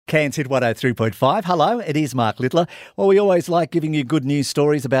Cairns Hit 103.5. Hello, it is Mark Littler. Well, we always like giving you good news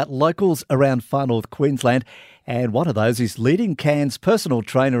stories about locals around far north Queensland. And one of those is leading Cairns personal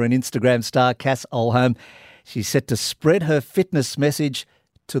trainer and Instagram star Cass Olholm. She's set to spread her fitness message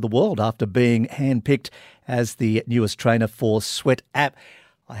to the world after being handpicked as the newest trainer for Sweat app.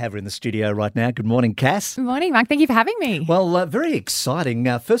 I have her in the studio right now. Good morning, Cass. Good morning, Mark. Thank you for having me. Well, very exciting.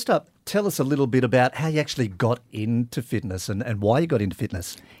 First up, tell us a little bit about how you actually got into fitness and why you got into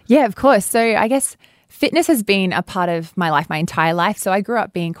fitness. Yeah, of course. So I guess fitness has been a part of my life, my entire life. So I grew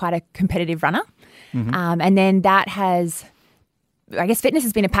up being quite a competitive runner. And then fitness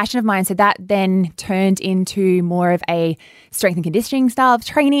has been a passion of mine. So that then turned into more of a strength and conditioning style of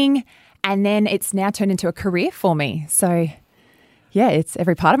training. And then it's now turned into a career for me. So yeah, it's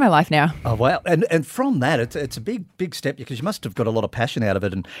every part of my life now. Oh, wow. And from that, it's a big step because you must have got a lot of passion out of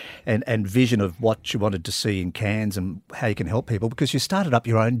it and vision of what you wanted to see in Cairns and how you can help people because you started up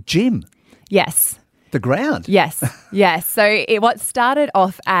your own gym. Yes. The ground. Yes. So what started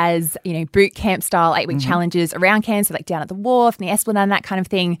off as, boot camp style 8-week challenges around Cairns, so like down at the wharf and the Esplanade and that kind of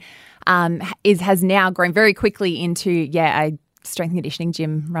thing, has now grown very quickly into, a strength and conditioning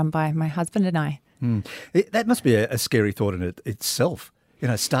gym run by my husband and I. That must be a scary thought in itself,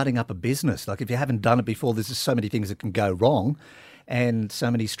 starting up a business. Like if you haven't done it before, there's just so many things that can go wrong and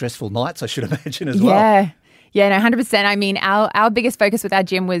so many stressful nights, I should imagine as well. Yeah, no, 100%. I mean, our biggest focus with our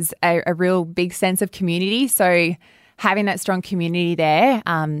gym was a real big sense of community. So having that strong community there,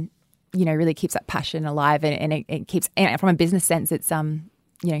 really keeps that passion alive and it keeps, from a business sense, it's,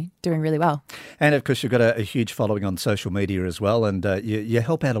 doing really well. And of course, you've got a huge following on social media as well. And you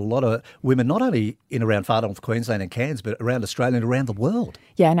help out a lot of women, not only in around far north Queensland and Cairns, but around Australia and around the world.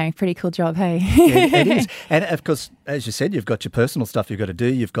 Yeah, no, pretty cool job, hey? Yeah, it is. And of course, as you said, you've got your personal stuff you've got to do.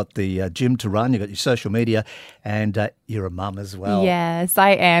 You've got the gym to run. You've got your social media and you're a mum as well. Yes,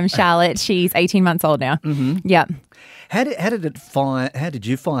 I am. Charlotte, she's 18 months old now. Yeah. How did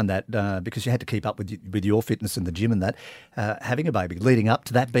you find that? Because you had to keep up with your fitness in the gym and that, having a baby, leading up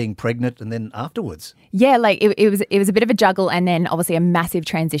to that, being pregnant, and then afterwards. Yeah, like it was a bit of a juggle, and then obviously a massive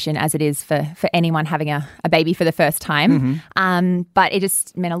transition as it is for anyone having a baby for the first time. But it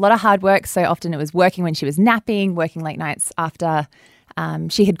just meant a lot of hard work. So often it was working when she was napping, working late nights after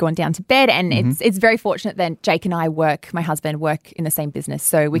she had gone down to bed, and it's very fortunate that Jake and I my husband work in the same business,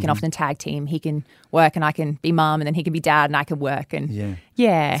 so we can often tag team. He can work and I can be mum, and then he can be dad and I can work. And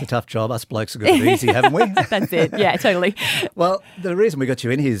yeah. It's a tough job. Us blokes have got it easy, haven't we? That's it. Yeah, totally. Well, the reason we got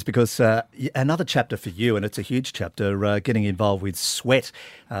you in here is because another chapter for you, and it's a huge chapter, getting involved with Sweat.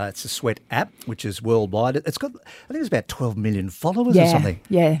 It's a Sweat app, which is worldwide. It's got, I think it's about 12 million followers or something.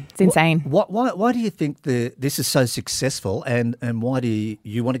 Yeah, it's insane. Why do you think this is so successful, and why do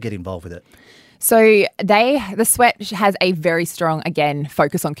you want to get involved with it? So the Sweat has a very strong, again,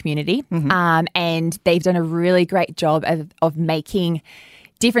 focus on community, and they've done a really great job of making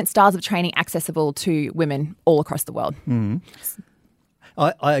different styles of training accessible to women all across the world.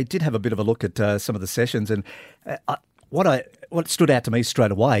 I did have a bit of a look at some of the sessions, and what stood out to me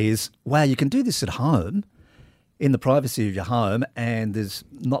straight away is, wow, you can do this at home, in the privacy of your home, and there's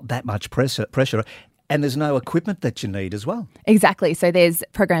not that much pressure. And there's no equipment that you need as well. Exactly. So there's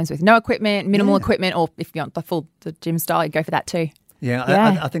programs with no equipment, minimal equipment, or if you want the gym style, you go for that too.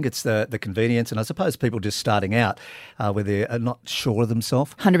 Yeah. I think it's the convenience, and I suppose people just starting out where they're not sure of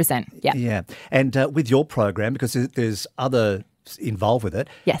themselves. 100%, yeah. Yeah. And with your program, because there's other involved with it.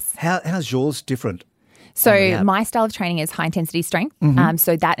 Yes. How's yours different? So my style of training is high intensity strength.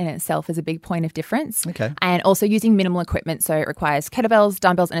 So that in itself is a big point of difference. Okay. And also using minimal equipment. So it requires kettlebells,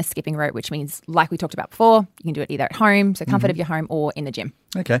 dumbbells, and a skipping rope, which means, like we talked about before, you can do it either at home, so comfort of your home, or in the gym.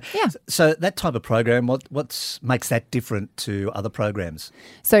 Okay. Yeah. So that type of program, what makes that different to other programs?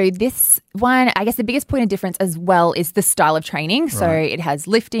 So this one, I guess the biggest point of difference as well is the style of training. So it has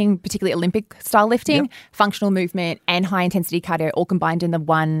lifting, particularly Olympic style lifting, functional movement, and high intensity cardio all combined in the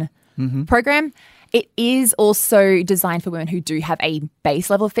one program. It is also designed for women who do have a base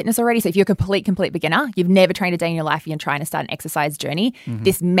level of fitness already. So if you're a complete beginner, you've never trained a day in your life, you're trying to start an exercise journey,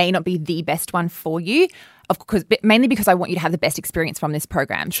 this may not be the best one for you. Of course, mainly because I want you to have the best experience from this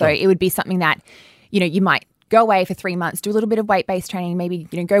program. Sure. So it would be something that, you might go away for 3 months, do a little bit of weight-based training, maybe,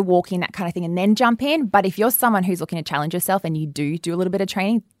 go walking, that kind of thing, and then jump in. But if you're someone who's looking to challenge yourself and you do a little bit of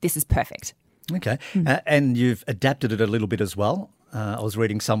training, this is perfect. Okay. And you've adapted it a little bit as well. I was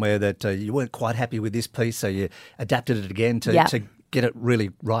reading somewhere that you weren't quite happy with this piece, so you adapted it again to get it really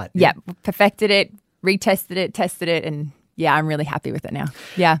right. Yeah, perfected it, retested it, tested it, and I'm really happy with it now.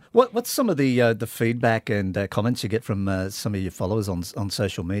 Yeah. What's some of the feedback and comments you get from some of your followers on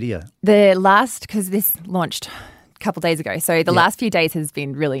social media? The last, because this launched couple of days ago. So the last few days has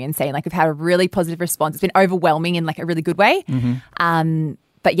been really insane. Like we've had a really positive response. It's been overwhelming in like a really good way.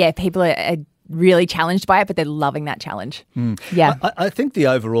 But yeah, people are really challenged by it, but they're loving that challenge. Yeah. I think the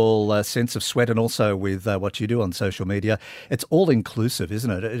overall sense of Sweat, and also with what you do on social media, it's all inclusive,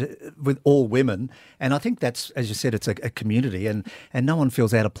 isn't it? With all women. And I think that's, as you said, it's a community, and no one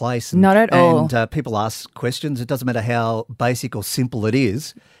feels out of place. Not at all. And people ask questions. It doesn't matter how basic or simple it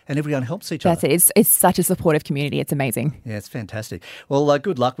is, and everyone helps each other. That's it. It's such a supportive community. It's amazing. Yeah, it's fantastic. Well,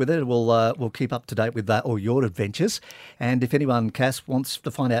 good luck with it. We'll keep up to date with all your adventures. And if anyone, Cass, wants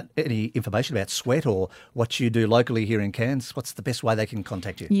to find out any information about Sweat or what you do locally here in Cairns, what's the best way they can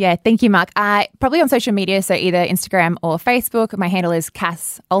contact you? Yeah, thank you, Mark. Probably on social media, so either Instagram or Facebook. My handle is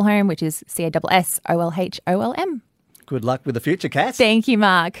Cass Olholm, which is CASSOLHOLM. Good luck with the future, Cass. Thank you,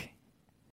 Mark.